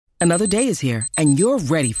Another day is here, and you're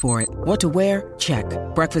ready for it. What to wear? Check.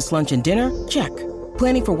 Breakfast, lunch, and dinner? Check.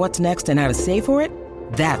 Planning for what's next and how to save for it?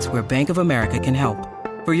 That's where Bank of America can help.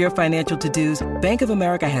 For your financial to-dos, Bank of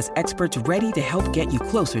America has experts ready to help get you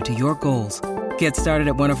closer to your goals. Get started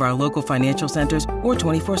at one of our local financial centers or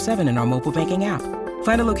 24/7 in our mobile banking app.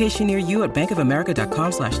 Find a location near you at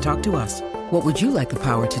bankofamerica.com/talktous. What would you like the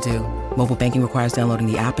power to do? Mobile banking requires downloading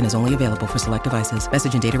the app and is only available for select devices.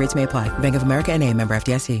 Message and data rates may apply. Bank of America N.A., member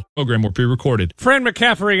FDIC. Program will pre-recorded. Fran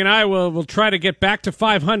McCaffrey and I will try to get back to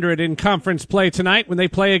 500 in conference play tonight when they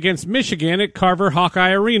play against Michigan at Carver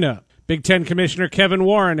Hawkeye Arena. Big Ten Commissioner Kevin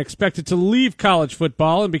Warren expected to leave college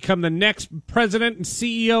football and become the next president and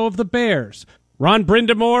CEO of the Bears. Ron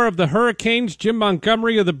Brindamore of the Hurricanes, Jim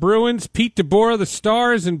Montgomery of the Bruins, Pete DeBoer of the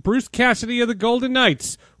Stars, and Bruce Cassidy of the Golden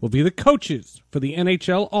Knights will be the coaches for the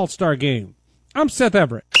NHL All-Star Game. I'm Seth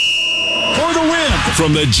Everett. For the win!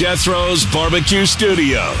 From the Jethro's Barbecue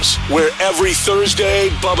Studios, where every Thursday,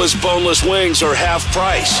 Bubba's Boneless Wings are half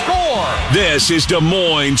price. Score! This is Des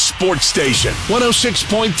Moines Sports Station,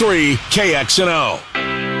 106.3 KXNO.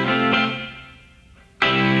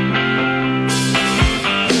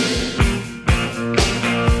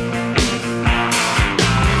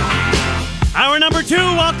 Hour number 2,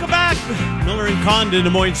 welcome back. Miller and Condon, Des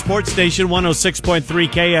Moines Sports Station, 106.3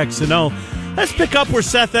 KXNO. Let's pick up where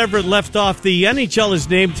Seth Everett left off. The NHL is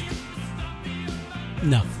named...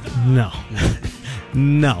 No.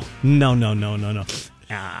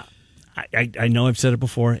 I know I've said it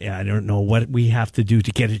before. Yeah, I don't know what we have to do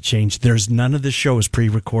to get it changed. There's none of the show is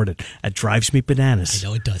pre-recorded. That drives me bananas. I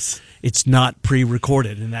know it does. It's not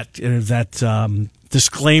pre-recorded. And that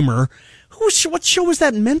disclaimer, what show was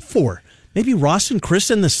that meant for? Maybe Ross and Chris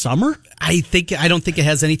in the summer? I don't think it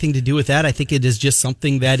has anything to do with that. I think it is just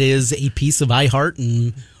something that is a piece of iHeart,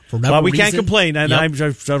 and for whatever well, we reason, can't complain. And yep. I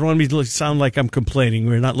don't want me to sound like I'm complaining.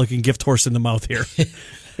 We're not looking gift horse in the mouth here.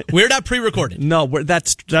 We're not pre-recorded. No,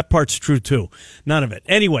 that part's true too. None of it.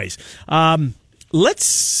 Anyways,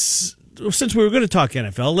 since we were going to talk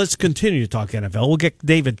NFL, let's continue to talk NFL. We'll get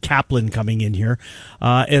David Kaplan coming in here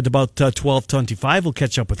at about 12:25. We'll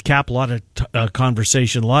catch up with Cap. A lot of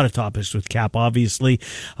conversation, a lot of topics with Cap, obviously.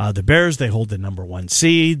 The Bears, they hold the number 1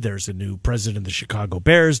 seed. There's a new president of the Chicago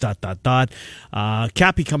Bears, ...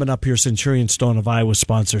 Cappy coming up here. Centurion Stone of Iowa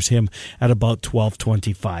sponsors him at about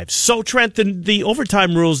 12:25. So, Trent, the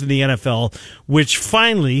overtime rules in the NFL, which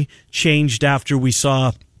finally changed after we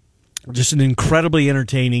saw just an incredibly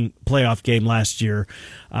entertaining playoff game last year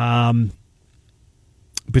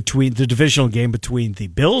between the divisional game between the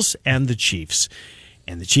Bills and the Chiefs.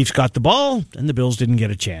 And the Chiefs got the ball, and the Bills didn't get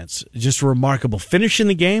a chance. Just a remarkable finish in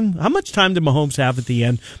the game. How much time did Mahomes have at the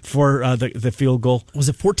end for the field goal? Was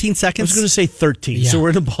it 14 seconds? I was going to say 13, so we're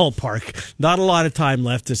in the ballpark. Not a lot of time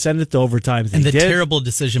left to send it to overtime. And the terrible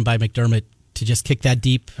decision by McDermott to just kick that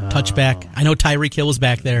deep touchback. I know Tyreek Hill was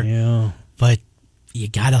back there, but you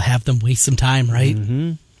got to have them waste some time, right?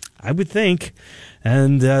 Mm-hmm. I would think.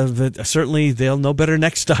 And certainly they'll know better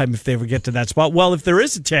next time if they ever get to that spot. Well, if there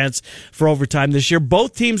is a chance for overtime this year,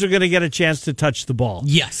 both teams are going to get a chance to touch the ball.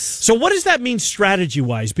 Yes. So what does that mean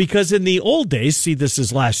strategy-wise? Because in the old days, see, this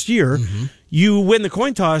is last year, you win the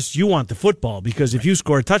coin toss, you want the football. Because if you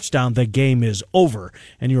score a touchdown, the game is over,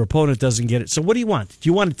 and your opponent doesn't get it. So what do you want? Do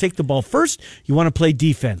you want to take the ball first? You want to play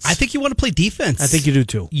defense? I think you want to play defense. I think you do,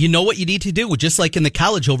 too. You know what you need to do, just like in the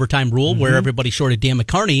college overtime rule where everybody short of Dan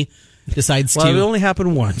McCarney decides it only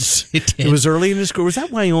happened once. It did. It was early in the score. Was that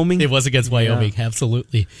Wyoming? It was against Wyoming,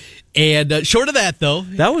 absolutely. And short of that, though,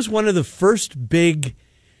 that was one of the first big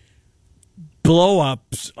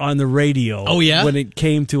blow-ups on the radio. Oh, yeah? When it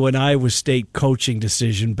came to an Iowa State coaching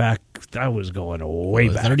decision back, that was going way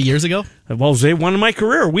back. 30 years ago? Well, it was one of my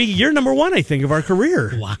career. Year number 1, I think, of our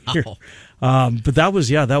career. Wow. But that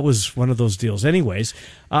was one of those deals. Anyways,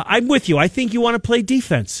 I'm with you. I think you want to play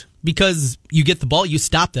defense. Because you get the ball, you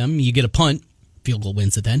stop them, you get a punt, field goal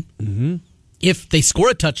wins it then. Mm-hmm. If they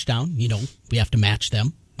score a touchdown, we have to match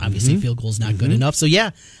them. Obviously, field goal is not good enough. So,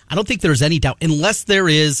 I don't think there's any doubt. Unless there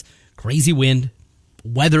is crazy wind,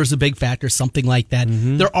 weather is a big factor, something like that.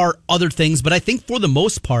 There are other things, but I think for the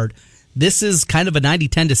most part, this is kind of a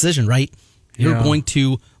 90-10 decision, right? You're going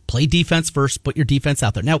to play defense first, put your defense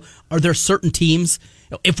out there. Now, are there certain teams,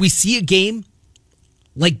 if we see a game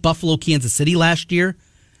like Buffalo, Kansas City last year,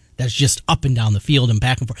 that's just up and down the field and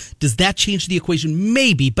back and forth, does that change the equation?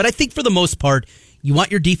 Maybe, but I think for the most part, you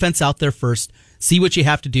want your defense out there first. See what you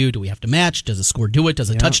have to do. Do we have to match? Does a score do it?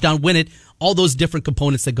 Does a touchdown win it? All those different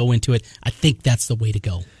components that go into it. I think that's the way to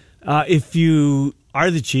go. If you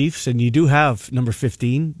are the Chiefs and you do have number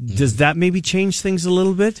 15, does that maybe change things a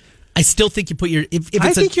little bit? I still think you put your if it's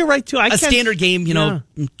I think you're right too. A standard game,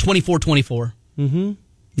 24-24. Mm-hmm.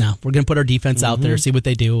 No, we're going to put our defense out there, see what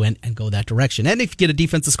they do, and go that direction. And if you get a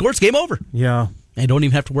defense that scores, game over. Yeah. And don't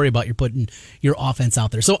even have to worry about you putting your offense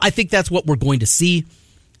out there. So I think that's what we're going to see.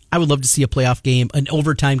 I would love to see a playoff game, an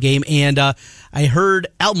overtime game. And I heard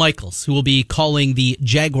Al Michaels, who will be calling the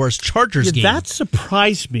Jaguars-Chargers game. That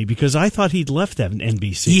surprised me because I thought he'd left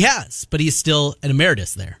NBC. He has, but he's still an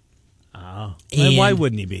emeritus there. Oh. And why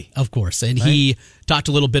wouldn't he be? Of course. And he talked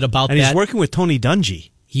a little bit about that. And he's working with Tony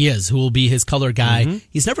Dungy. He is, who will be his color guy.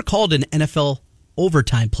 He's never called an NFL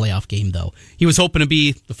overtime playoff game, though. He was hoping to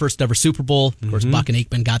be the first ever Super Bowl. Of course, Buck and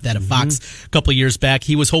Aikman got that at Fox a couple of years back.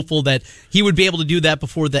 He was hopeful that he would be able to do that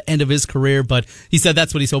before the end of his career, but he said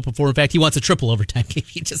that's what he's hoping for. In fact, he wants a triple overtime game.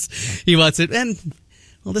 He wants it. And,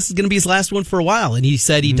 well, this is going to be his last one for a while. And he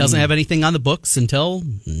said he doesn't have anything on the books until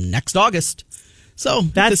next August. So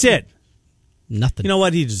that's it. Nothing. You know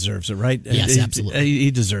what? He deserves it, right? Yes, absolutely.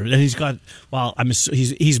 He deserves it. And he's got, well,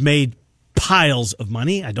 he's made piles of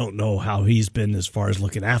money. I don't know how he's been as far as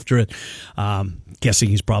looking after it. Guessing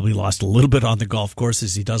he's probably lost a little bit on the golf course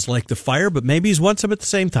as he does like the fire, but maybe he's won some at the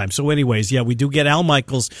same time. So anyways, yeah, we do get Al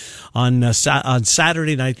Michaels on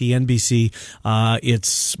Saturday night, the NBC.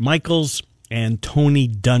 It's Michaels and Tony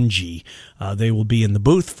Dungy. They will be in the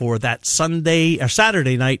booth for that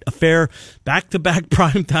Saturday night affair. Back-to-back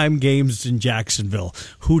primetime games in Jacksonville.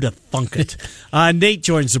 Who'da thunk it? Nate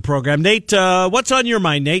joins the program. Nate, what's on your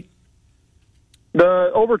mind, Nate?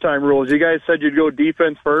 The overtime rules. You guys said you'd go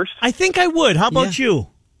defense first. I think I would. How about you?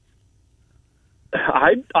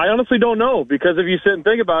 I honestly don't know, because if you sit and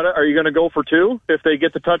think about it, are you going to go for two if they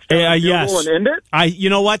get the touchdown yes. goal and end it? You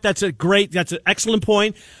know what? That's an excellent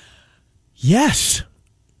point. Yes.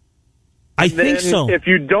 I think so. If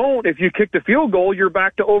you kick the field goal, you're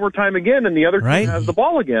back to overtime again, and the other team has the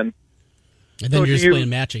ball again. And then you're just playing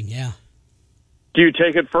matching, yeah. Do you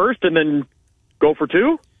take it first and then go for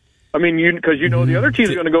two? I mean, because the other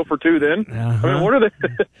team's going to go for two then. I mean, what are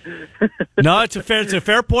they? No, it's a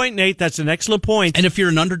fair point, Nate. That's an excellent point. And if you're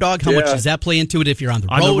an underdog, how much does that play into it if you're on the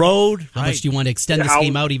road? On the road. How much do you want to extend this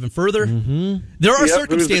game out even further? There are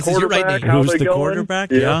circumstances. You're right, Nate. Who's the quarterback?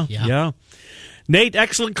 Yeah. Nate,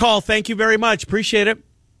 excellent call. Thank you very much. Appreciate it.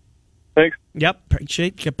 Thanks. Yep,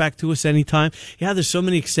 appreciate. Get back to us anytime. Yeah, there's so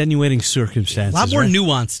many extenuating circumstances. A lot more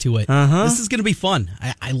nuance to it. This is going to be fun.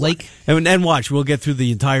 I like. And watch, we'll get through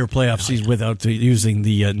the entire playoff season without using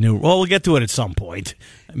the new. Well, we'll get to it at some point.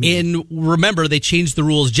 And remember, they changed the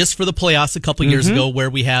rules just for the playoffs a couple years ago, where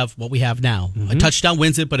we have what we have now. A touchdown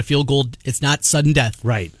wins it, but a field goal, it's not sudden death.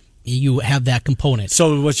 Right. You have that component.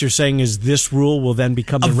 So what you're saying is this rule will then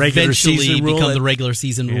become the regular season rule? Become the regular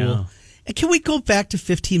season rule. And can we go back to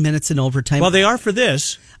 15 minutes in overtime? Well, they are for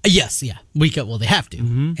this. Yes, yeah. They have to.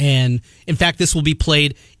 And, in fact, this will be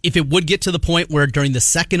played, if it would get to the point where during the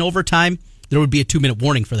second overtime, there would be a 2-minute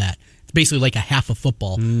warning for that. It's basically like a half of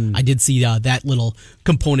football. I did see that little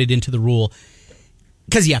component into the rule,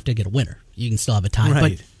 because you have to get a winner. You can still have a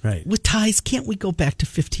tie. Right. With ties, can't we go back to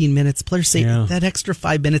 15 minutes? Players say that extra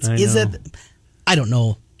 5 minutes, I don't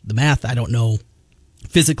know the math. I don't know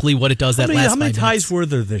physically what it does that last 5 minutes. How many ties were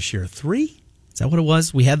there this year? 3? Is that what it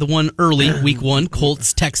was? We had the one early, week 1,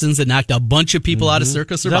 Colts, Texans, that knocked a bunch of people out of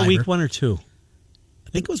Circa Survivor. Was that week 1 or 2? I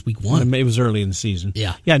think it was week 1. It was early in the season.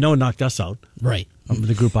 Yeah. Yeah, no one knocked us out. Right.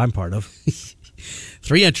 The group I'm part of.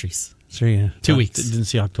 3 entries. 2 weeks. Didn't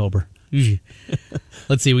see October.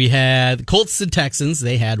 Let's see. We had Colts and Texans.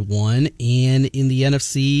 They had 1. And in the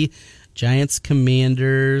NFC, Giants,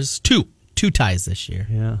 Commanders, 2. 2 ties this year.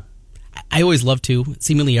 Yeah. I always love to.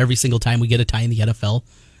 Seemingly every single time we get a tie in the NFL,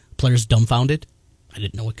 players dumbfounded. I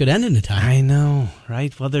didn't know it could end in a tie. I know,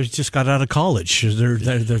 right? Well, they just got out of college.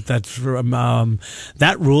 That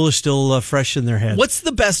rule is still fresh in their head. What's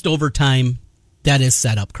the best overtime that is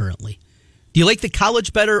set up currently? Do you like the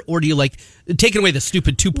college better, or do you like taking away the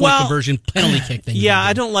stupid 2-point conversion penalty kick thing? Yeah,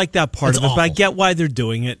 I don't like that part of it, but I get why they're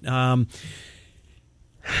doing it. I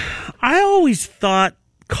always thought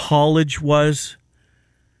college was,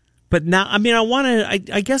 but now, I mean, I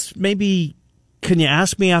guess maybe, can you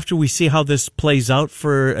ask me after we see how this plays out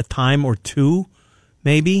for a time or two,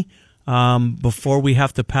 maybe, before we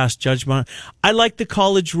have to pass judgment? I like the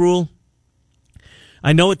college rule.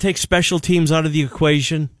 I know it takes special teams out of the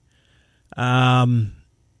equation.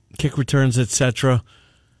 Kick returns, etc.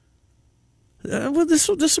 Well, this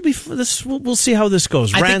will be. We'll see how this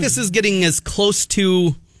goes. I think this is getting as close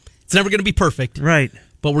to. It's never going to be perfect, right?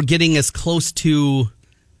 But we're getting as close to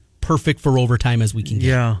perfect for overtime as we can get.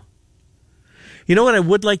 Yeah. You know what I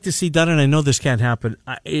would like to see done, and I know this can't happen.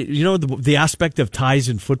 The aspect of ties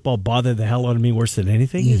in football bother the hell out of me worse than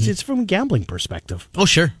anything. It's from a gambling perspective. Oh,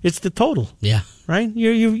 sure. It's the total. Yeah. Right?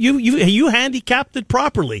 You handicapped it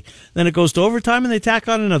properly. Then it goes to overtime, and they tack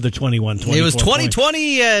on another 21, 24 It was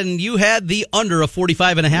 2020, and you had the under of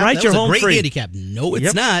 45.5. Right, that you're was home a great free. handicap. No,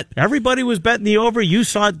 it's not. Everybody was betting the over. You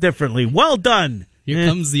saw it differently. Well done. Here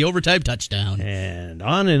comes the overtime touchdown. And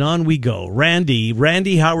on we go.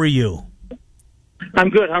 Randy, how are you? I'm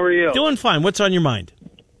good. How are you? Doing fine. What's on your mind?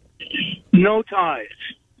 No ties.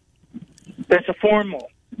 That's a formal.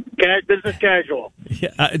 Business casual.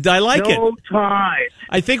 Yeah, I like it. No ties.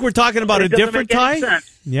 I think we're talking about a different tie.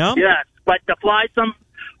 Yeah. Yes, but to fly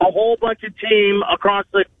a whole bunch of team across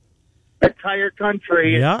the entire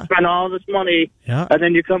country and spend all this money, and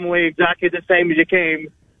then you come away exactly the same as you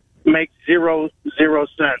came, makes zero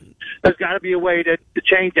sense. There's got to be a way to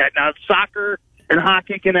change that. Now, soccer and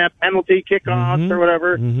hockey can have penalty kickoffs or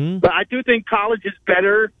whatever, but I do think college is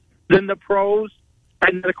better than the pros,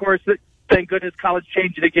 and of course, thank goodness college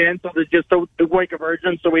changed it again, so there's just a wake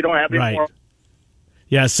version, so we don't have any more.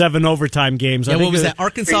 Yeah, 7 overtime games. Yeah, what was that?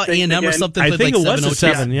 Arkansas A&M or something? I think it was a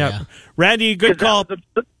 7, yeah. Randy, good call.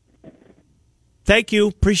 Thank you.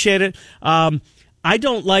 Appreciate it. I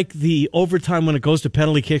don't like the overtime when it goes to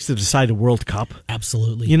penalty kicks to decide a World Cup.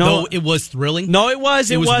 Absolutely. No, it was thrilling. No, it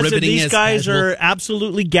was. It was. Riveting. These guys are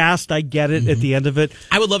absolutely gassed. I get it at the end of it.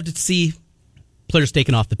 I would love to see players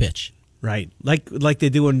taken off the pitch. Right. Like they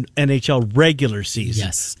do in NHL regular season.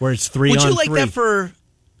 Yes. Where it's 3 on 3. Would you like that for...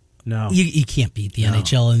 No. You can't beat the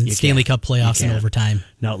NHL and Stanley Cup playoffs in overtime.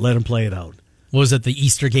 No, let them play it out. What was it, the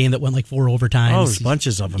Easter game that went like 4 overtimes? Oh, there's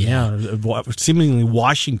bunches of them, yeah. Seemingly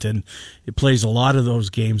Washington, it plays a lot of those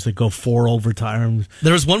games that go 4 overtimes.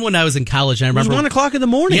 There was one when I was in college, and I remember... It was 1 o'clock in the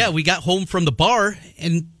morning. Yeah, we got home from the bar,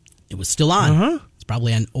 and it was still on. It's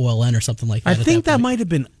probably on OLN or something like that. I think that might have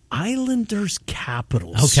been Islanders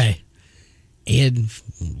Capitals. Okay. And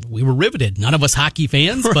we were riveted. None of us hockey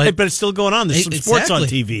fans, but it's still going on. There's some sports on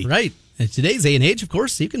TV. Right. In today's day and age, of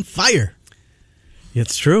course, you can fire.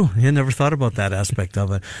 It's true. I never thought about that aspect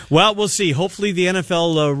of it. Well, we'll see. Hopefully the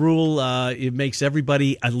NFL rule, it makes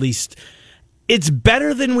everybody at least... It's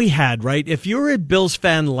better than we had, right? If you were a Bills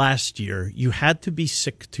fan last year, you had to be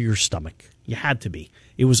sick to your stomach. You had to be.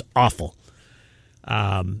 It was awful.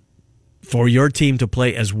 For your team to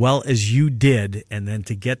play as well as you did and then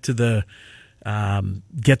to get to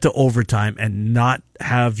overtime and not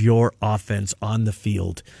have your offense on the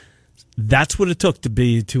field. That's what it took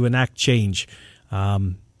to enact change.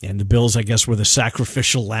 And the Bills, I guess, were the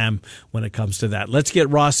sacrificial lamb when it comes to that. Let's get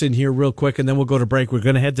Ross in here real quick, and then we'll go to break. We're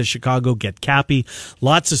going to head to Chicago, get Cappy.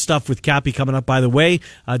 Lots of stuff with Cappy coming up. By the way,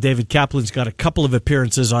 David Kaplan's got a couple of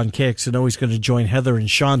appearances on KXNO. He's going to join Heather and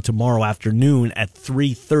Sean tomorrow afternoon at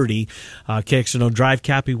 3:30. KXNO Drive.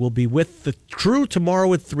 Cappy will be with the crew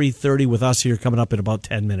tomorrow at 3:30 with us here coming up in about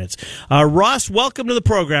 10 minutes. Ross, welcome to the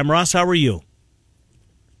program. Ross, how are you?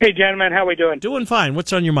 Hey, gentlemen. How we doing? Doing fine.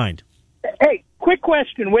 What's on your mind? Hey, quick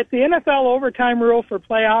question. With the NFL overtime rule for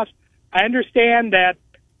playoffs, I understand that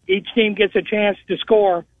each team gets a chance to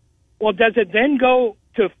score. Well, does it then go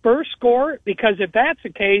to first score? Because if that's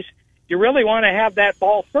the case, you really want to have that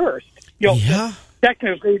ball first.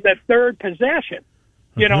 Technically, the third possession.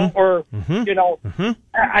 I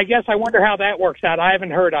guess I wonder how that works out. I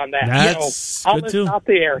haven't heard on that. That's I'll good listen too. off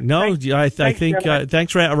the air. No, I think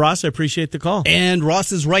thanks, Ross. I appreciate the call. And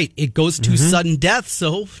Ross is right. It goes to sudden death.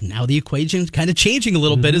 So now the equation's kind of changing a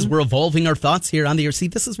little bit as we're evolving our thoughts here on the air. See,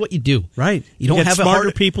 this is what you do. Right. You don't have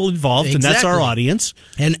smarter people involved, and that's our audience.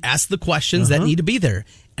 And ask the questions that need to be there.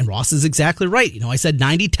 And Ross is exactly right. I said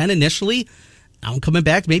 90-10 initially. Now I'm coming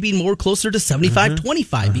back maybe more closer to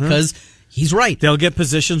 75-25 because he's right. They'll get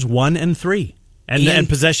positions 1 and 3. And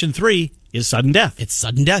possession 3 is sudden death. It's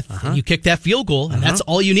sudden death. And you kick that field goal, and that's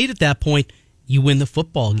all you need at that point. You win the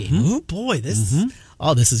football game. Oh, boy, this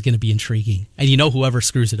is going to be intriguing. And whoever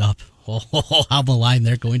screws it up, how malign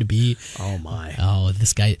they're going to be. Oh, my. Oh,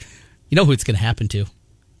 this guy. You know who it's going to happen to.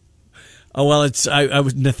 Oh, well, it's I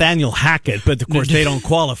was Nathaniel Hackett, but, of course, they don't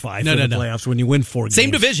qualify for the playoffs when you win 4 games. Same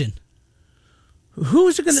division.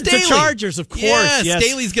 Who's it going to? The Chargers, of course. Yes.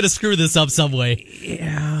 Staley's going to screw this up some way.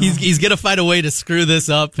 Yeah, he's going to find a way to screw this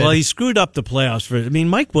up. Well, he screwed up the playoffs.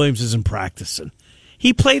 Mike Williams isn't practicing.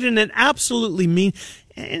 He played in an absolutely mean.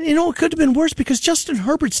 And it could have been worse because Justin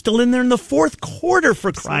Herbert's still in there in the fourth quarter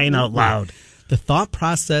for crying out loud. The thought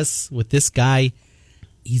process with this guy,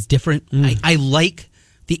 he's different. I like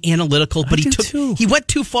the analytical, but he went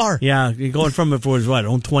too far. Yeah, going from it was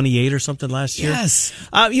on 28 or something last year. Yes.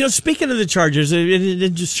 Speaking of the Chargers,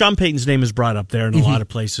 Sean Payton's name is brought up there in a lot of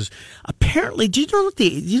places. Apparently, do you know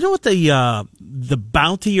what the the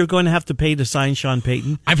bounty you're going to have to pay to sign Sean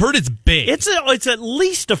Payton? I've heard it's big. It's at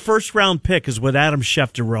least a first-round pick, is what Adam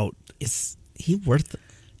Schefter wrote. Is he worth it?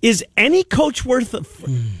 Is any coach worth it?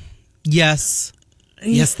 Yes.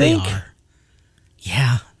 Yes, they are.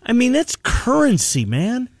 Yeah. I mean, that's currency,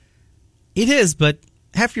 man. It is, but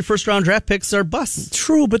half your first-round draft picks are busts.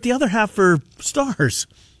 True, but the other half are stars.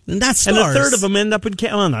 And that's stars. And a third of them end up in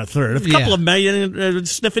Canton. Well, not a third. A couple of them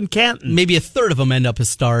sniffing Canton. Maybe a third of them end up as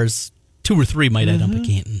stars. 2 or 3 might end up at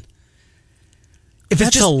Canton. If That's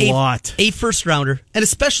it's just a lot. A first-rounder, and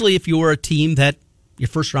especially if you're a team that your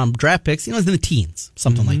first-round draft picks, is in the teens,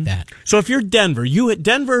 something like that. So if you're Denver,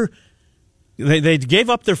 they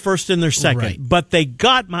gave up their first and their second, right. But they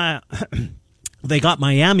got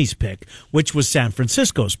Miami's pick, which was San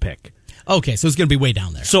Francisco's pick. Okay, so it's going to be way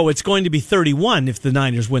down there. So it's going to be 31 if the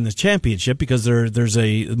Niners win the championship because there's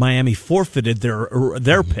a Miami forfeited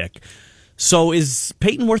their pick. So is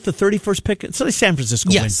Peyton worth the 31st pick? So San Francisco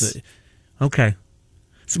wins it. Okay.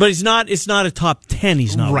 So, but it's not a top 10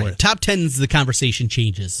 he's not right. worth. Top 10's the conversation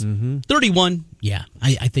changes. 31, yeah,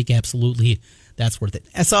 I think absolutely that's worth it.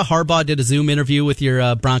 I saw Harbaugh did a Zoom interview with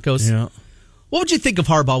your Broncos. Yeah. What would you think if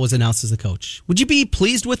Harbaugh was announced as the coach? Would you be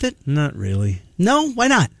pleased with it? Not really. No? Why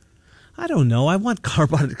not? I don't know. I want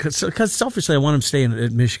Harbaugh because selfishly I want him staying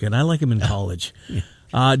at Michigan. I like him in college.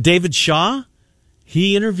 Yeah. David Shaw,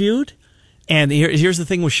 he interviewed. And here's the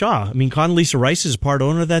thing with Shaw. I mean, Condoleezza Rice is part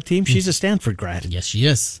owner of that team. She's a Stanford grad. Yes, she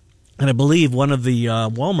is. And I believe one of the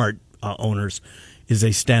Walmart owners is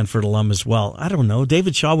a Stanford alum as well. I don't know.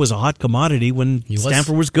 David Shaw was a hot commodity when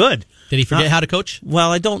Stanford was good. Did he forget how to coach?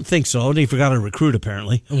 Well, I don't think so. He forgot how to recruit,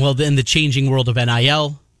 apparently. Well, then the changing world of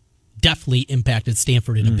NIL definitely impacted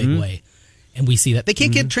Stanford in a big way. And we see that. They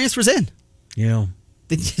can't get transfers in. Yeah.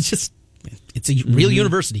 It's a real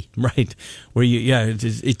university. Right. Where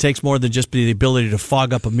it takes more than just the ability to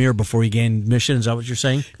fog up a mirror before you gain admission. Is that what you're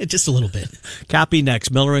saying? Just a little bit. Cappy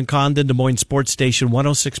next. Miller and Condon, Des Moines Sports Station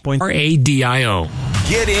 106.3 RADIO.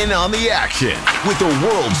 Get in on the action with the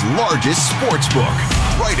world's largest sports book.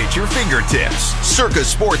 Right at your fingertips. Circa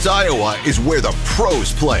Sports Iowa is where the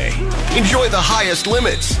pros play. Enjoy the highest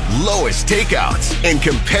limits, lowest takeouts, and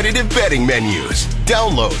competitive betting menus.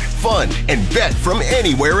 Download, fund, and bet from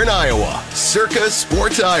anywhere in Iowa. Circa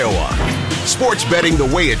Sports Iowa. Sports betting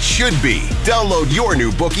the way it should be. Download your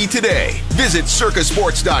new bookie today. Visit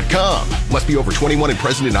circasports.com. Must be over 21 and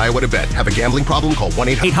present in Iowa to bet. Have a gambling problem? Call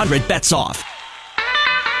 1-800-BETS-OFF.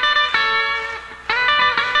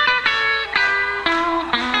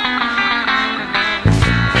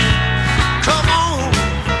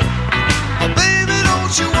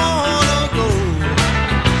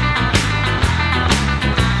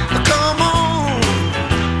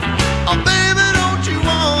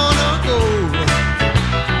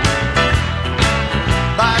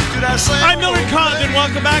 I'm Miller Condon.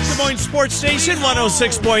 Welcome back to Des Moines Sports Station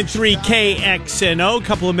 106.3 KXNO. A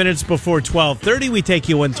couple of minutes before 12:30, we take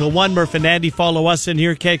you until 1. Murph and Andy follow us in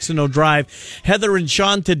here, KXNO Drive. Heather and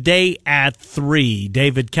Sean today at 3.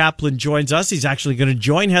 David Kaplan joins us. He's actually going to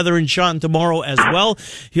join Heather and Sean tomorrow as well.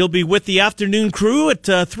 He'll be with the afternoon crew at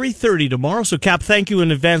 3:30 tomorrow. So, Cap, thank you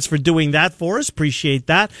in advance for doing that for us. Appreciate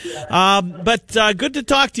that. But good to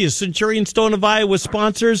talk to you. Centurion Stone of Iowa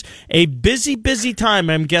sponsors a busy time,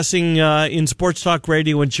 I'm guessing, in Sports Talk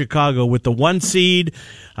Radio in Chicago with the 1 seed.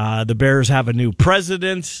 The Bears have a new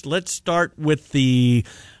president. Let's start with the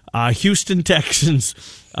Houston Texans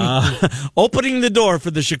opening the door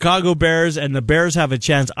for the Chicago Bears, and the Bears have a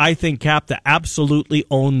chance, I think, Cap, to absolutely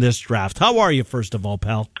own this draft. How are you, first of all,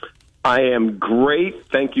 pal? I am great.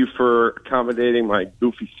 Thank you for accommodating my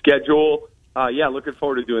goofy schedule. Looking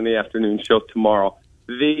forward to doing the afternoon show tomorrow.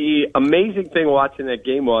 The amazing thing watching that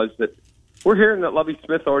game was that we're hearing that Lovie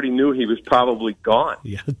Smith already knew he was probably gone.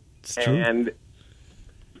 Yeah, it's true. And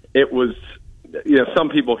it was, some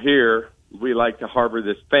people here, we like to harbor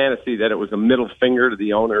this fantasy that it was a middle finger to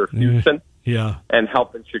the owner of Houston and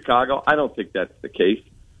helping Chicago. I don't think that's the case.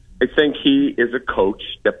 I think he is a coach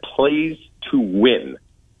that plays to win,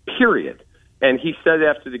 period. And he said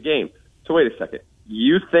after the game, so wait a second,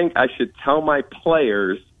 you think I should tell my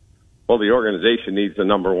players, well, the organization needs the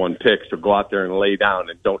number 1 pick, so go out there and lay down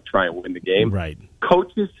and don't try and win the game. Right.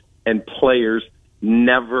 Coaches and players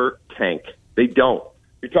never tank. They don't.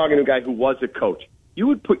 You're talking to a guy who was a coach. You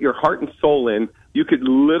would put your heart and soul in. You could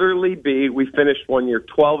literally we finished one year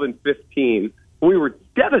 12-15. We were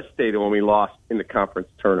devastated when we lost in the conference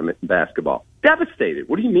tournament in basketball. Devastated.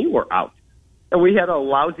 What do you mean we're out? And we had a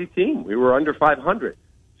lousy team. We were under 500.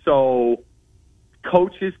 So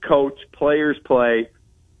coaches coach, players play.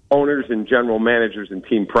 Owners and general managers and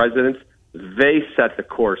team presidents, they set the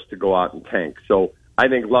course to go out and tank. So I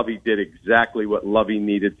think Lovey did exactly what Lovey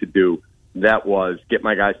needed to do. That was get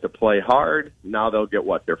my guys to play hard. Now they'll get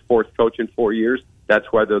their fourth coach in 4 years. That's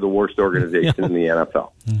why they're the worst organization in the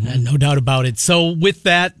NFL. Mm-hmm. No doubt about it. So with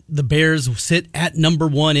that, the Bears sit at number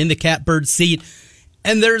 1 in the catbird seat.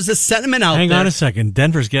 And there's a sentiment out there. Hang on a second.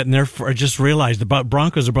 Denver's getting their. I just realized the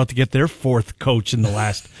Broncos are about to get their fourth coach in the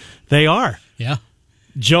last. They are. Yeah.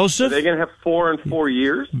 Joseph. Are they going to have 4 in 4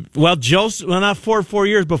 years? Well, Joseph. Well, not 4 in 4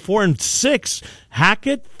 years, but 4 in 6.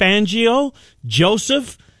 Hackett, Fangio,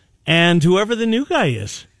 Joseph, and whoever the new guy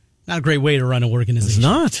is. Not a great way to run an organization. It's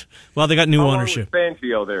not. Well, they got new ownership. How long was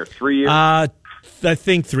Fangio there? 3 years? I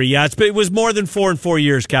think 3. Yeah, it was more than 4 in 4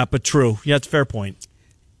 years, Cap. But true. Yeah, it's a fair point.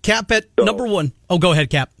 Cap at number 1. Oh, go ahead,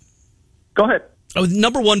 Cap. Go ahead. Oh,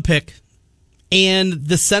 number 1 pick. And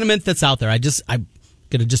the sentiment that's out there, I'm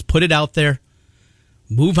going to just put it out there.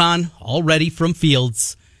 Move on already from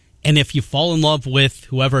Fields. And if you fall in love with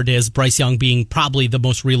whoever it is, Bryce Young being probably the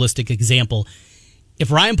most realistic example, if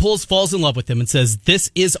Ryan Poles falls in love with him and says, this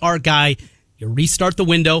is our guy, you restart the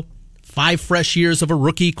window, 5 fresh years of a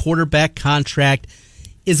rookie quarterback contract.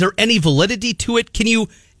 Is there any validity to it? Can you,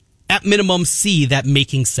 at minimum, see that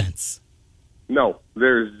making sense? No,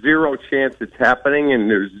 there's 0 chance it's happening, and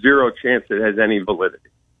there's 0 chance it has any validity.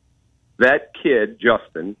 That kid,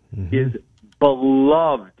 Justin, is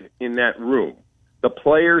beloved in that room. The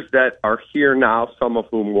players that are here now, some of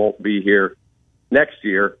whom won't be here next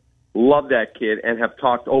year, love that kid and have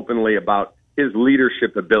talked openly about his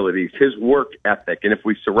leadership abilities, his work ethic. And if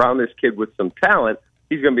we surround this kid with some talent,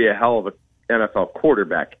 he's going to be a hell of an NFL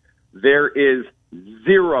quarterback. There is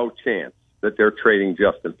 0 chance that they're trading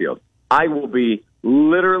Justin Fields. I will be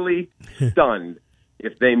literally stunned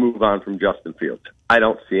if they move on from Justin Fields. I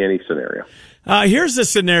don't see any scenario. Here's the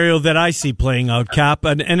scenario that I see playing out, Cap.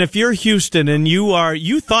 And if you're Houston and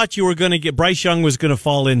you thought you were going to get Bryce Young was going to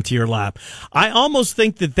fall into your lap, I almost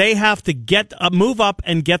think that they have to move up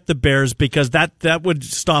and get the Bears, because that would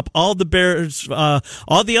stop all the Bears,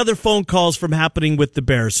 all the other phone calls from happening with the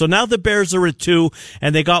Bears. So now the Bears are at 2,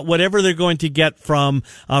 and they got whatever they're going to get from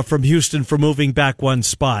Houston for moving back 1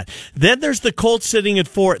 spot. Then there's the Colts sitting at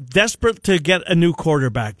 4, desperate to get a new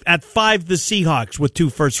quarterback. At 5, the Seahawks with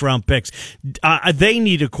 2 first-round picks. They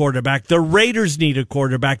need a quarterback. The Raiders need a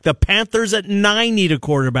quarterback. The Panthers at 9 need a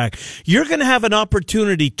quarterback. You're going to have an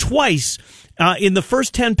opportunity twice in the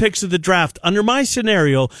first 10 picks of the draft, under my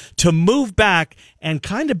scenario, to move back and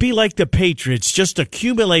kind of be like the Patriots, just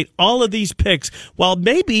accumulate all of these picks while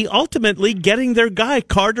maybe ultimately getting their guy,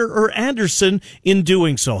 Carter or Anderson, in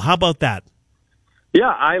doing so. How about that? Yeah,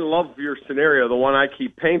 I love your scenario. The one I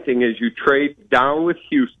keep painting is you trade down with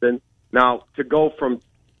Houston. Now, to go from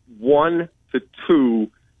 1 to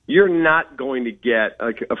 2, you're not going to get,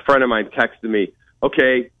 like a friend of mine texted me,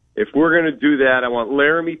 okay, if we're going to do that, I want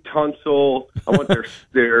Laramie Tunsil. I want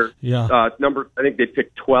their number. I think they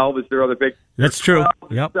picked 12 as their other pick. That's true.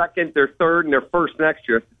 Yep. Second, their third, and their first next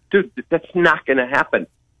year. Dude, that's not going to happen.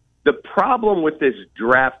 The problem with this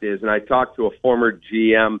draft is, and I talked to a former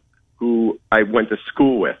GM who I went to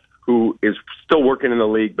school with, who is still working in the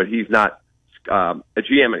league, but he's not a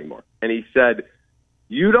GM anymore. And he said,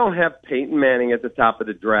 you don't have Peyton Manning at the top of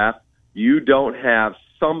the draft. You don't have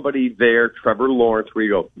somebody there, Trevor Lawrence, where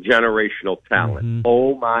you go, generational talent. Mm-hmm.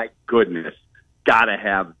 Oh, my goodness. Got to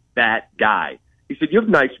have that guy. He said, you have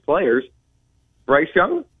nice players. Bryce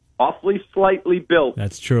Young, awfully slightly built.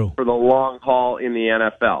 That's true. For the long haul in the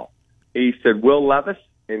NFL. He said, Will Levis,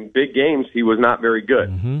 in big games, he was not very good.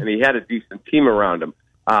 Mm-hmm. And he had a decent team around him.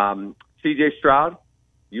 C.J. Stroud,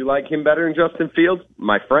 you like him better than Justin Fields?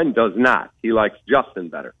 My friend does not. He likes Justin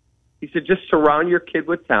better. He said, just surround your kid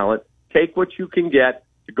with talent. Take what you can get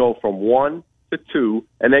to go from 1 to 2,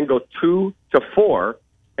 and then go 2 to 4,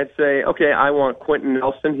 and say, okay, I want Quentin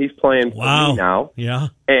Nelson. He's playing for me now. Yeah.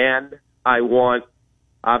 And I want,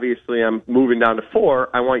 obviously, I'm moving down to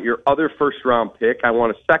 4. I want your other first-round pick. I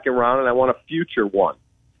want a second round, and I want a future one.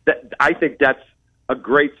 I think that's a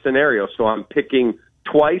great scenario. So I'm picking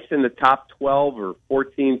twice in the top 12 or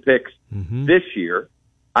 14 picks this year.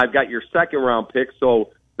 I've got your second-round pick,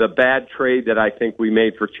 so the bad trade that I think we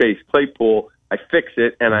made for Chase Claypool, I fix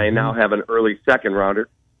it, and I now have an early second-rounder.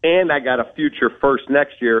 And I got a future first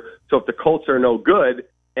next year, so if the Colts are no good,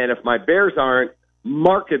 and if my Bears aren't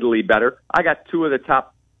markedly better, I got 2 of the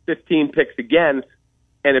top 15 picks again.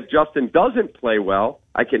 And if Justin doesn't play well,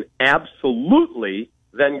 I can absolutely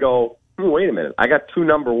then go, wait a minute, I got 2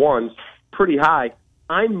 number ones pretty high.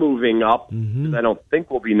 I'm moving up because I don't think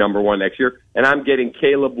we'll be number 1 next year, and I'm getting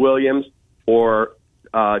Caleb Williams or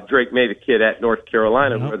Drake May, the kid at North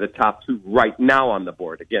Carolina, who are the top 2 right now on the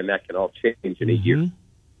board. Again, that can all change in a year.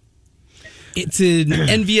 It's an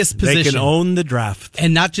envious position. They can own the draft.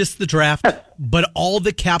 And not just the draft, but all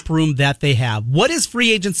the cap room that they have. What is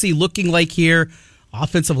free agency looking like here?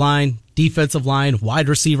 Offensive line, defensive line, wide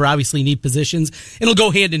receiver, obviously need positions. It'll go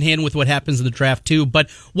hand in hand with what happens in the draft too. But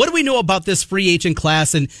what do we know about this free agent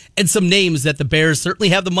class and some names that the Bears certainly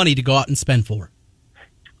have the money to go out and spend for?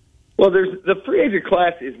 Well, the free agent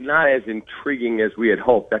class is not as intriguing as we had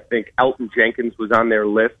hoped. I think Elton Jenkins was on their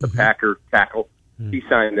list, the Packer tackle. He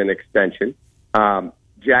signed an extension.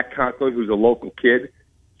 Jack Conklin, who's a local kid,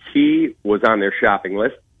 he was on their shopping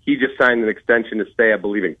list. He just signed an extension to stay, I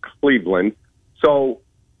believe, in Cleveland. So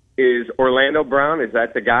is Orlando Brown, is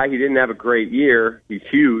that the guy? He didn't have a great year. He's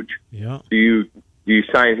huge. Yeah. Do you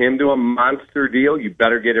sign him to a monster deal? You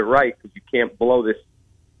better get it right because you can't blow this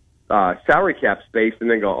salary cap space and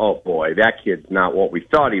then go, oh, boy, that kid's not what we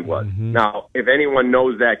thought he was. Mm-hmm. Now, if anyone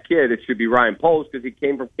knows that kid, it should be Ryan Poles because he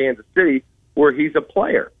came from Kansas City where he's a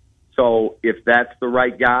player. So if that's the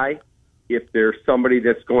right guy, if there's somebody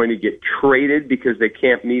that's going to get traded because they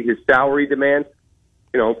can't meet his salary demands,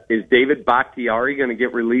 is David Bakhtiari going to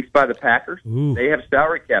get released by the Packers? Ooh. They have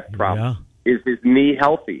salary cap problems. Yeah. Is his knee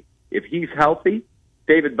healthy? If he's healthy,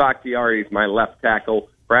 David Bakhtiari is my left tackle.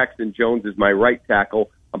 Braxton Jones is my right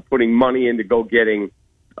tackle. I'm putting money into getting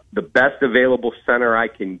the best available center I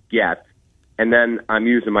can get. And then I'm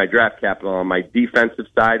using my draft capital on my defensive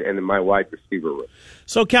side and in my wide receiver room.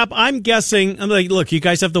 So, Cap, I'm guessing, look, you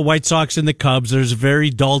guys have the White Sox and the Cubs. There's a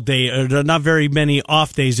very dull day, not very many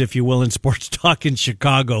off days, if you will, in sports talk in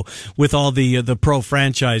Chicago with all the pro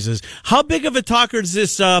franchises. How big of a talker is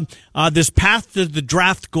this path to the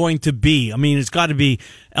draft going to be? I mean, it's got to be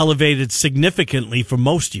elevated significantly for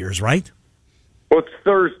most years, right? Well, it's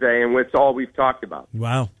Thursday, and it's all we've talked about.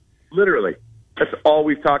 Wow. Literally. That's all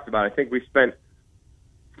we've talked about. I think we spent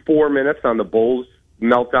 4 minutes on the Bulls'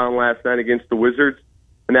 meltdown last night against the Wizards,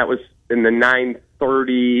 and that was in the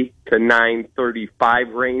 9:30 to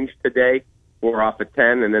 9:35 range today. We're off at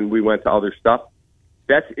 10, and then we went to other stuff.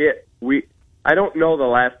 That's it. I don't know the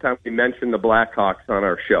last time we mentioned the Blackhawks on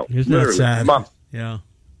our show. Isn't that sad? Months. Yeah.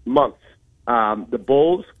 Months. The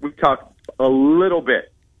Bulls, we talked a little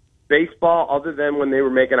bit. Baseball, other than when they were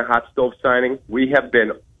making a hot stove signing, we have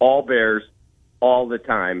been all Bears all the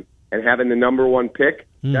time, and having the number one pick,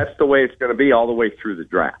 that's the way it's going to be all the way through the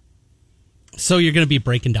draft. So you're going to be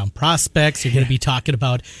breaking down prospects. You're going to be talking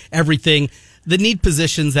about everything. The need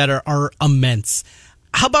positions that are immense.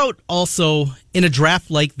 How about also in a draft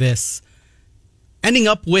like this, ending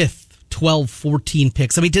up with 12, 14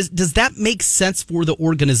 picks? I mean, does that make sense for the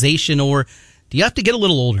organization, or do you have to get a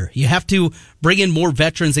little older? You have to bring in more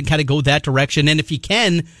veterans and kind of go that direction. And if you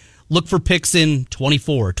can, look for picks in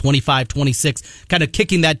 24, 25, 26, kind of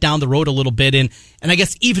kicking that down the road a little bit and I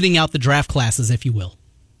guess evening out the draft classes, if you will.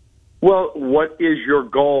 Well, what is your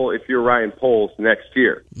goal if you're Ryan Poles next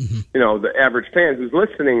year? Mm-hmm. The average fan who's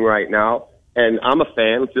listening right now, and I'm a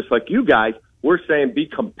fan, just like you guys, we're saying be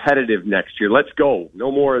competitive next year. Let's go. No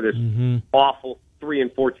more of this awful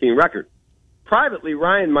 3-14 record. Privately,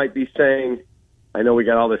 Ryan might be saying, I know we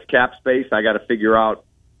got all this cap space. I got to figure out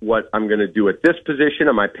what I'm going to do at this position.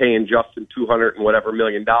 Am I paying Justin $200 and whatever $1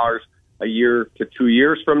 million a year to 2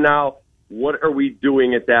 years from now? What are we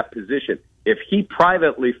doing at that position? If he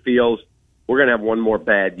privately feels we're going to have one more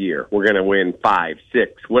bad year, we're going to win 5,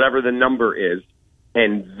 6, whatever the number is,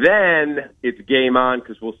 and then it's game on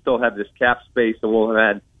because we'll still have this cap space and we'll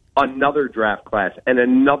have had another draft class and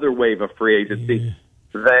another wave of free agency,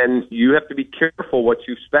 then you have to be careful what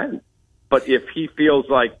you spend. But if he feels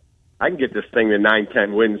like I can get this thing to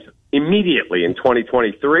 9-10 wins immediately in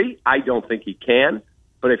 2023, I don't think he can.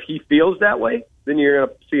 But if he feels that way, then you're going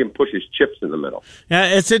to see him push his chips in the middle. Yeah,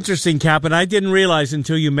 it's interesting, Cap, and I didn't realize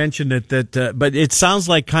until you mentioned it but it sounds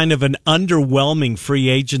like kind of an underwhelming free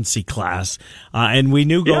agency class. And we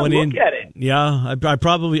knew going in. Look at it. Yeah,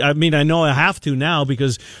 I know I have to now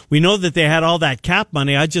because we know that they had all that cap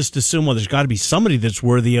money. I just assume, there's got to be somebody that's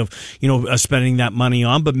worthy of, spending that money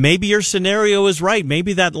on. But maybe your scenario is right.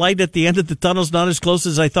 Maybe that light at the end of the tunnel is not as close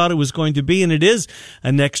as I thought it was going to be, and it is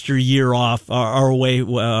an extra year off or away,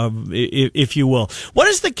 if you will. What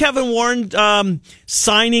does the Kevin Warren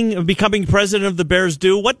signing, becoming president of the Bears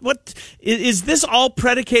do? What is this all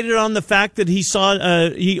predicated on the fact that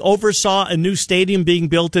he oversaw a new stadium being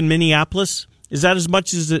built in Minneapolis? Is that as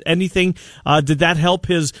much as anything? Did that help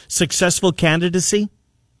his successful candidacy?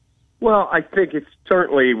 Well, I think it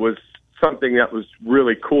certainly was something that was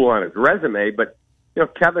really cool on his resume. But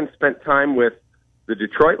Kevin spent time with the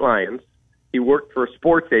Detroit Lions. He worked for a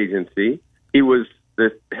sports agency. He was the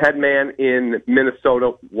head man in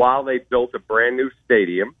Minnesota while they built a brand new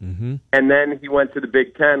stadium. Mm-hmm. And then he went to the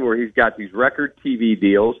Big Ten where he's got these record TV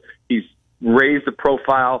deals. He's raised the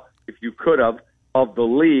profile, if you could have, of the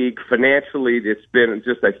league. Financially, it's been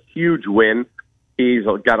just a huge win. He's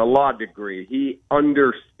got a law degree. He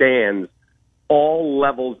understands all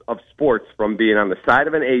levels of sports, from being on the side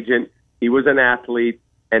of an agent, he was an athlete,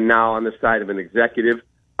 and now on the side of an executive.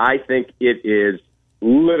 I think it is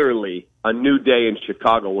literally a new day in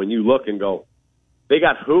Chicago when you look and go, they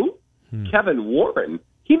got who? Kevin Warren.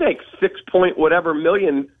 He makes 6-point-whatever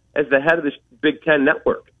million as the head of the Big Ten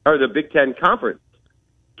network, or the Big Ten conference.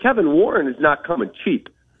 Kevin Warren is not coming cheap.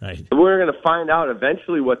 Right. We're going to find out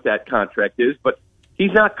eventually what that contract is, but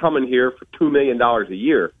he's not coming here for $2 million a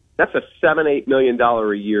year. That's a $7-8 million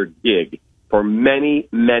a year gig for many,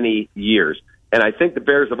 many years. And I think the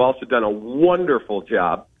Bears have also done a wonderful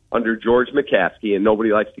job under George McCaskey, and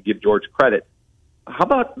nobody likes to give George credit. How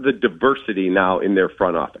about the diversity now in their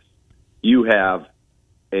front office? You have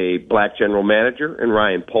a black general manager in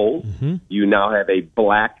Ryan Poles. Mm-hmm. You now have a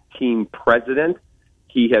black team president.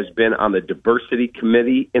 He has been on the diversity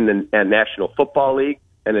committee in the National Football League.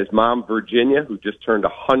 And his mom, Virginia, who just turned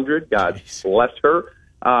 100, God bless her,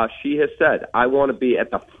 she has said, I want to be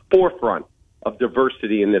at the forefront of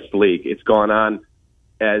diversity in this league. It's gone on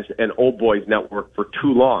as an old boys network for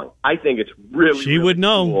too long. I think it's really would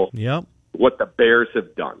know. Cool yep. what the Bears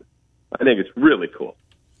have done. I think it's really cool.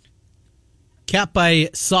 Cap, I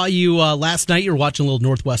saw you last night. You were watching a little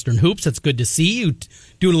Northwestern hoops. That's good to see you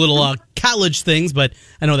doing a little college things, but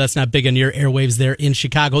I know that's not big on your airwaves there in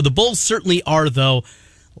Chicago. The Bulls certainly are, though.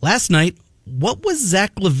 Last night, what was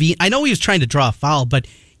Zach LaVine? I know he was trying to draw a foul, but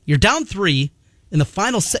you're down 3 in the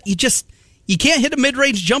final set. You can't hit a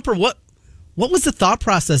mid-range jumper. What was the thought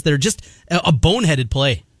process there? Just a boneheaded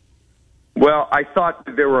play. Well, I thought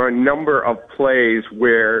there were a number of plays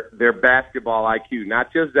where their basketball IQ,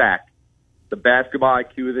 not just Zach, the basketball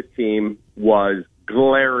IQ of the team was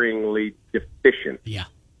glaringly deficient. Yeah.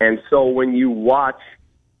 And so when you watch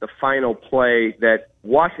the final play that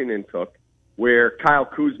Washington took, where Kyle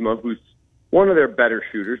Kuzma, who's one of their better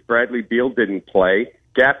shooters, Bradley Beal didn't play,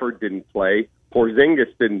 Gafford didn't play,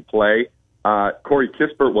 Porzingis didn't play, Corey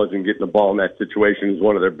Kispert wasn't getting the ball in that situation. He's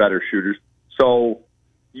one of their better shooters. So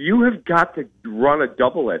you have got to run a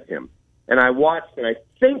double at him. And I watched, and I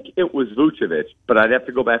think it was Vucevic, but I'd have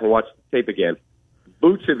to go back and watch the tape again.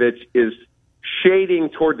 Vucevic is shading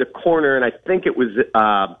toward the corner, and I think it was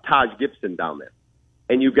Taj Gibson down there.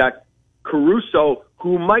 And you've got Caruso,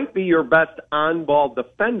 who might be your best on-ball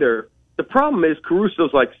defender. The problem is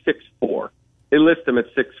Caruso's like 6'4". They list him at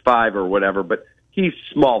 6'5" or whatever, but he's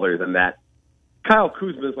smaller than that. Kyle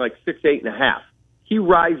Kuzma's like 6'8.5". He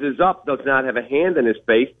rises up, does not have a hand in his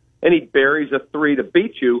face, and he buries a 3 to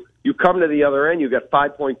beat you. You come to the other end, you got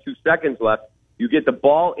 5.2 seconds left. You get the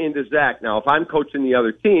ball into Zach. Now, if I'm coaching the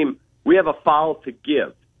other team, we have a foul to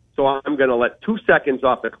give. So I'm going to let 2 seconds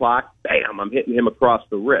off the clock. Bam, I'm hitting him across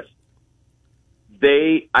the wrist.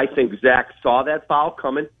 I think Zach saw that foul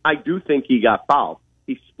coming. I do think he got fouled.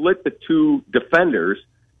 He split the 2 defenders,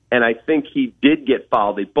 and I think he did get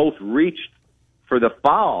fouled. They both reached for the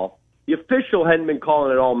foul. The official hadn't been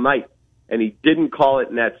calling it all night, and he didn't call it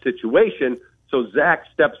in that situation. So Zach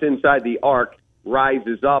steps inside the arc,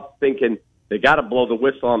 rises up, thinking they got to blow the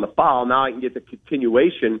whistle on the foul. Now I can get the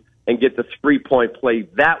continuation and get the 3-point play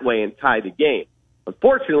that way and tie the game.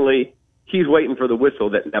 Unfortunately, he's waiting for the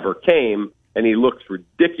whistle that never came, and he looks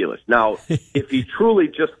ridiculous. Now, if he truly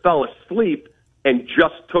just fell asleep and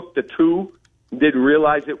just took the 2, didn't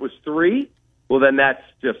realize it was 3, well, then that's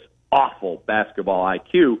just awful basketball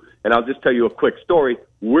IQ. And I'll just tell you a quick story.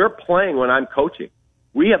 We're playing when I'm coaching.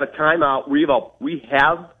 We have a timeout.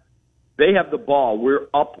 They have the ball. We're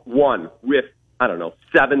up 1 with,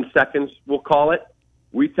 7 seconds, we'll call it.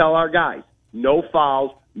 We tell our guys, no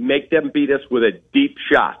fouls, make them beat us with a deep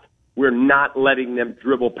shot. We're not letting them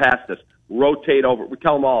dribble past us, rotate over. We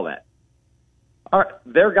tell them all that.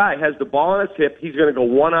 Their guy has the ball on his hip. He's going to go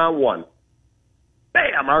one-on-one.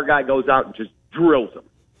 Bam! Our guy goes out and just drills him.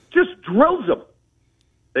 Just drills him.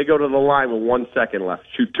 They go to the line with 1 second left.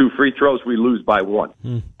 Shoot 2 free throws. We lose by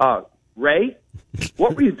 1. Ray,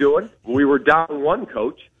 what were you doing? We were down 1,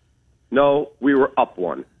 Coach. No, we were up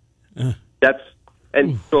 1.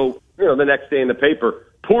 So the next day in the paper,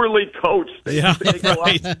 poorly coached. Yeah, they go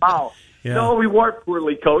right. up, foul. Yeah. No, we weren't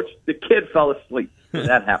poorly coached. The kid fell asleep.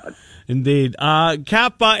 That happened. Indeed.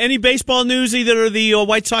 Cap, any baseball news, either of the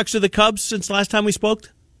White Sox or the Cubs, since last time we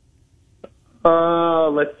spoke?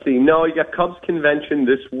 Let's see. No, you got Cubs convention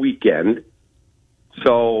this weekend.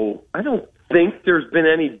 So I don't think there's been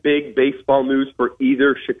any big baseball news for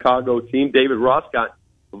either Chicago team. David Ross got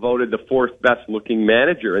voted the fourth best looking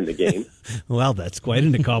manager in the game. Well, that's quite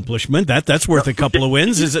an accomplishment. That's worth a couple of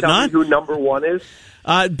wins, is it not? Who number one is?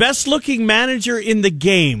 Best looking manager in the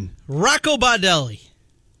game. Rocco Baldelli.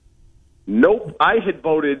 Nope. I had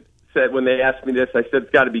said when they asked me this, I said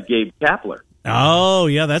it's got to be Gabe Kapler. Oh,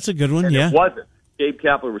 yeah, that's a good one. And yeah, it wasn't. Gabe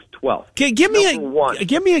Kapler was 12th. Okay, give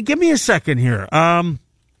me a second here. No,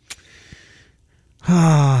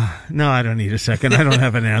 I don't need a second. I don't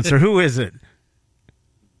have an answer. Who is it?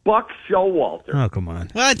 Buck Showalter. Oh, come on.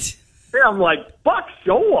 What? Yeah, I'm like, Buck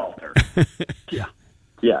Showalter.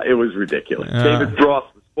 Yeah, it was ridiculous. David Dross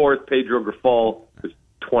was fourth. Pedro Grifol was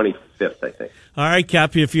 25th, I think. All right,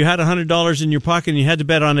 Cappy, if you had $100 in your pocket and you had to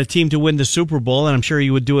bet on a team to win the Super Bowl, and I'm sure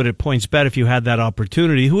you would do it at PointsBet if you had that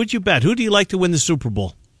opportunity, who would you bet? Who do you like to win the Super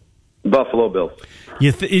Bowl? Buffalo Bills.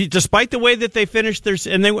 Despite the way that they finished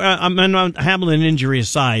Hamlin injury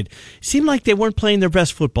aside, it seemed like they weren't playing their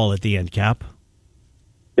best football at the end, Cap.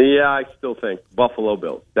 Yeah, I still think Buffalo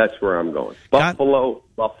Bills. That's where I'm going. Buffalo.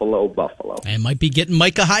 And might be getting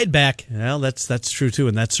Micah Hyde back. Well, that's true, too,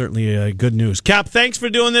 and that's certainly good news. Cap, thanks for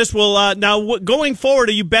doing this. Well, now, going forward,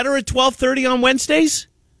 are you better at 12:30 on Wednesdays?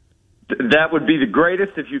 That would be the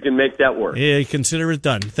greatest if you can make that work. Yeah, consider it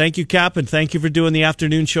done. Thank you, Cap, and thank you for doing the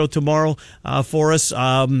afternoon show tomorrow for us.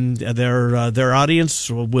 Their audience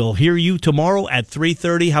will hear you tomorrow at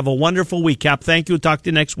 3:30. Have a wonderful week, Cap. Thank you. Talk to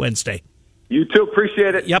you next Wednesday. You too.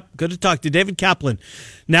 Appreciate it. Yep. Good to talk to David Kaplan.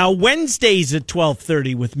 Now, Wednesdays at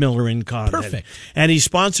 12:30 with Miller and Condon. Perfect. And he's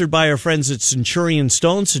sponsored by our friends at Centurion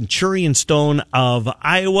Stone of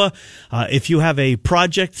Iowa. If you have a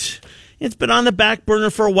project, it's been on the back burner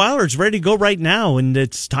for a while, or it's ready to go right now, and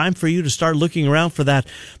it's time for you to start looking around for that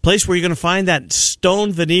place where you're going to find that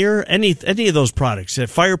stone veneer, any of those products, a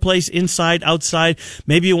fireplace, inside, outside.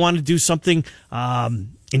 Maybe you want to do something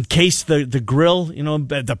encase the grill,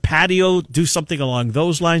 the patio, do something along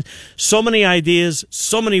those lines. So many ideas,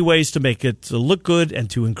 so many ways to make it look good and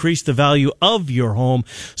to increase the value of your home.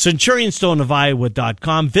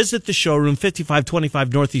 CenturionStoneofIowa.com. Visit the showroom,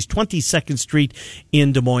 5525 Northeast 22nd Street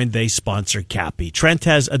in Des Moines. They sponsor Cappy. Trent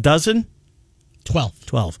has a dozen?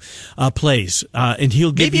 12 plays, and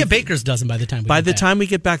he'll give maybe a baker's dozen by the time we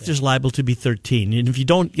get back. There's liable to be 13, and if you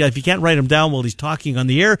can't write them down while he's talking on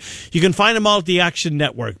the air, you can find them all at the Action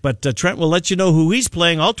Network. But Trent will let you know who he's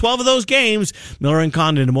playing all 12 of those games. Miller and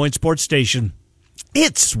Condon, Des Moines Sports Station.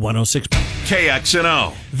 It's 106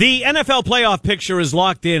 KXNO. The NFL playoff picture is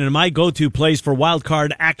locked in, and my go-to place for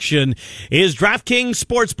wildcard action is DraftKings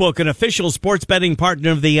Sportsbook, an official sports betting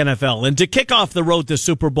partner of the NFL. And to kick off the road to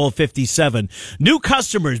Super Bowl 57, new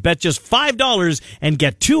customers bet just $5 and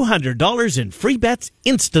get $200 in free bets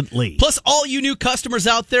instantly. Plus, all you new customers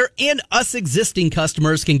out there and us existing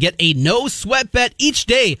customers can get a no-sweat bet each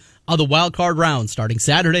day of the wild card round, starting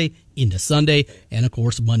Saturday into Sunday and, of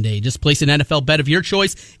course, Monday. Just place an NFL bet of your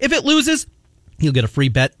choice. If it loses, you'll get a free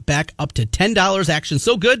bet back up to $10. Action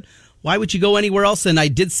so good, why would you go anywhere else? And I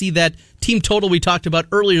did see that team total we talked about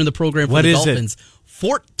earlier in the program for the Dolphins.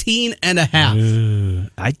 14.5.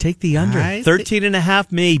 I'd take the under.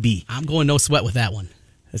 13.5 maybe. I'm going no sweat with that one.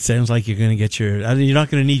 It sounds like you're going to get you're not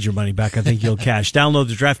going to need your money back. I think you'll cash. Download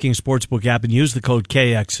the DraftKings Sportsbook app and use the code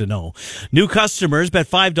KXNO. New customers bet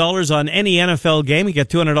 $5 on any NFL game and get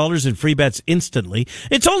 $200 in free bets instantly.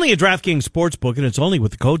 It's only a DraftKings Sportsbook, and it's only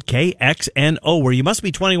with the code KXNO, where you must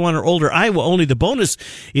be 21 or older. Iowa only. The bonus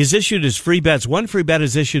is issued as free bets. One free bet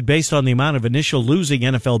is issued based on the amount of initial losing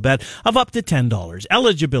NFL bet of up to $10.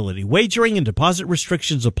 Eligibility, wagering, and deposit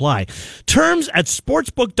restrictions apply. Terms at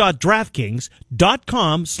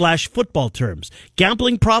sportsbook.draftkings.com/football terms.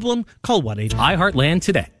 Gambling problem? Call 1-800. iHeartland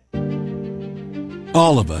today.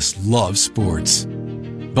 All of us love sports,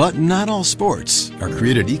 but not all sports are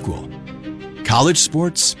created equal. College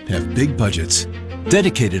sports have big budgets,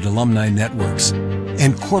 dedicated alumni networks,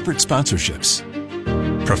 and corporate sponsorships.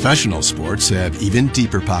 Professional sports have even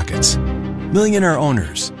deeper pockets, millionaire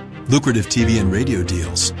owners, lucrative TV and radio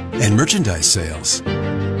deals, and merchandise sales.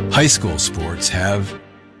 High school sports have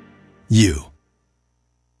you.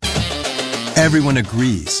 Everyone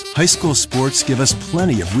agrees high school sports give us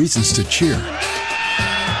plenty of reasons to cheer.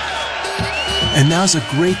 And now's a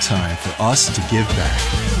great time for us to give back.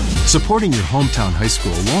 Supporting your hometown high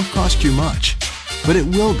school won't cost you much, but it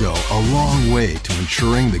will go a long way to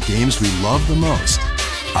ensuring the games we love the most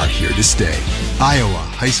are here to stay. Iowa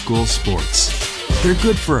high school sports. They're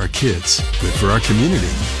good for our kids, good for our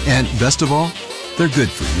community, and best of all, they're good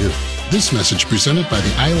for you. This message presented by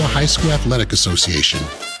the Iowa High School Athletic Association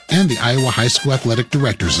and the Iowa High School Athletic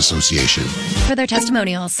Directors Association. For their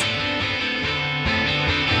testimonials.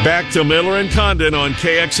 Back to Miller and Condon on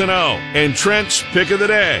KXNO and Trent's Pick of the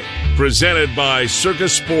Day, presented by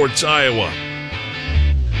Circus Sports Iowa.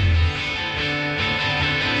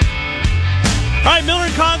 All right, Miller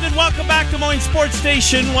and Condon, welcome back to Des Moines Sports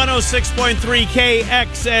Station 106.3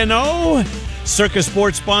 KXNO. Circus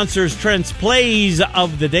Sports sponsors Trent's Plays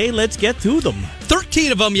of the Day. Let's get to them.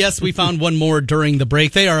 13 of them. Yes, we found one more during the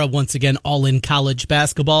break. They are once again all in college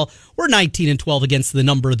basketball. We're 19-12 against the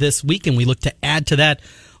number this week, and we look to add to that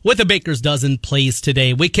with a Baker's Dozen plays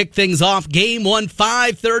today. We kick things off. Game 1,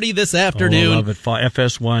 5:30 this afternoon. Oh, I love it.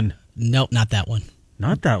 FS1. Nope, not that one.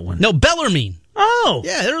 Not that one. No, Bellarmine. Oh.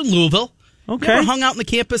 Yeah, they're in Louisville. Okay. You ever hung out on the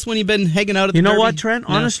campus when you've been hanging out at the You know Derby? what, Trent?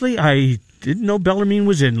 No. Honestly, I didn't know Bellarmine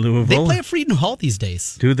was in Louisville. They play at Frieden Hall these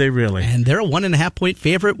days. Do they really? And they're a 1.5-point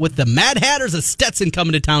favorite with the Mad Hatters of Stetson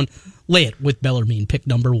coming to town. Lay it with Bellarmine, pick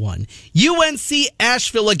number 1. UNC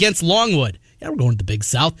Asheville against Longwood. Yeah, we're going to the Big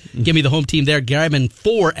South. Give me the home team there. Grabbing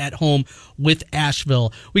 4 at home with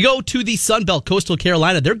Asheville. We go to the Sun Belt, Coastal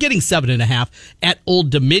Carolina. They're getting 7.5 at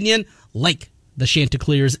Old Dominion. Like the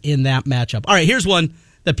Chanticleers in that matchup. All right, here's one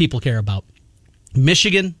that people care about.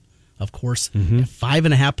 Michigan, of course,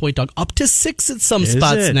 5.5-point dog, up to 6 at some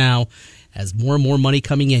spots now, as more and more money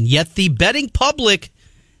coming in. Yet the betting public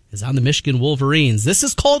is on the Michigan Wolverines. This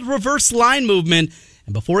is called reverse line movement.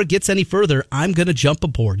 And before it gets any further, I'm going to jump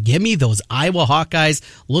aboard. Give me those Iowa Hawkeyes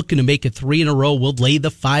looking to make it 3 in a row. We'll lay the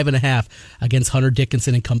 5.5 against Hunter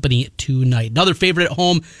Dickinson and company tonight. Another favorite at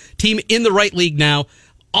home team in the right league now.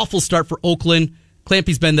 Awful start for Oakland.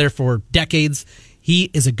 Clampy's been there for decades.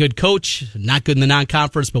 He is a good coach, not good in the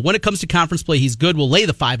non-conference, but when it comes to conference play, he's good. We'll lay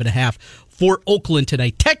the 5.5 for Oakland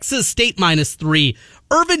tonight. Texas State -3.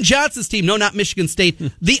 Irvin Johnson's team, no, not Michigan State,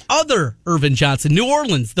 the other Irvin Johnson. New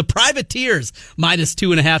Orleans, the Privateers,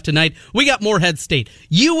 -2.5 tonight. We got Morehead State.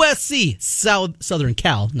 USC, Southern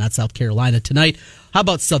Cal, not South Carolina tonight. How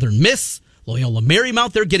about Southern Miss? Loyola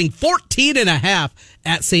Marymount, they're getting 14.5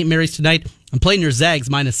 at St. Mary's tonight. I'm playing your Zags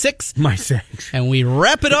 -6. My Zags. And we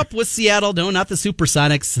wrap it up with Seattle. No, not the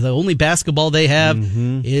Supersonics. The only basketball they have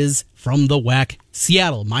is from the WAC.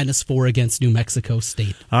 Seattle -4 against New Mexico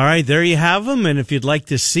State. All right, there you have them. And if you'd like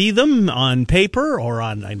to see them on paper or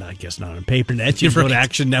on, I guess not on paper, net, you go to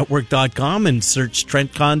actionnetwork.com and search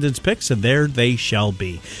Trent Condon's picks, and there they shall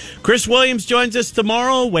be. Chris Williams joins us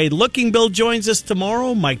tomorrow. Wade Lookingbill joins us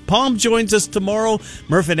tomorrow. Mike Palm joins us tomorrow.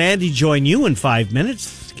 Murph and Andy join you in 5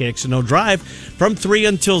 minutes. KXNO Drive from 3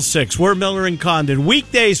 until 6. We're Miller and Condon.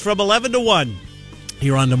 Weekdays from 11 to 1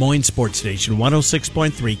 here on Des Moines Sports Station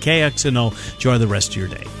 106.3 KXNO. Enjoy the rest of your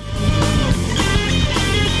day.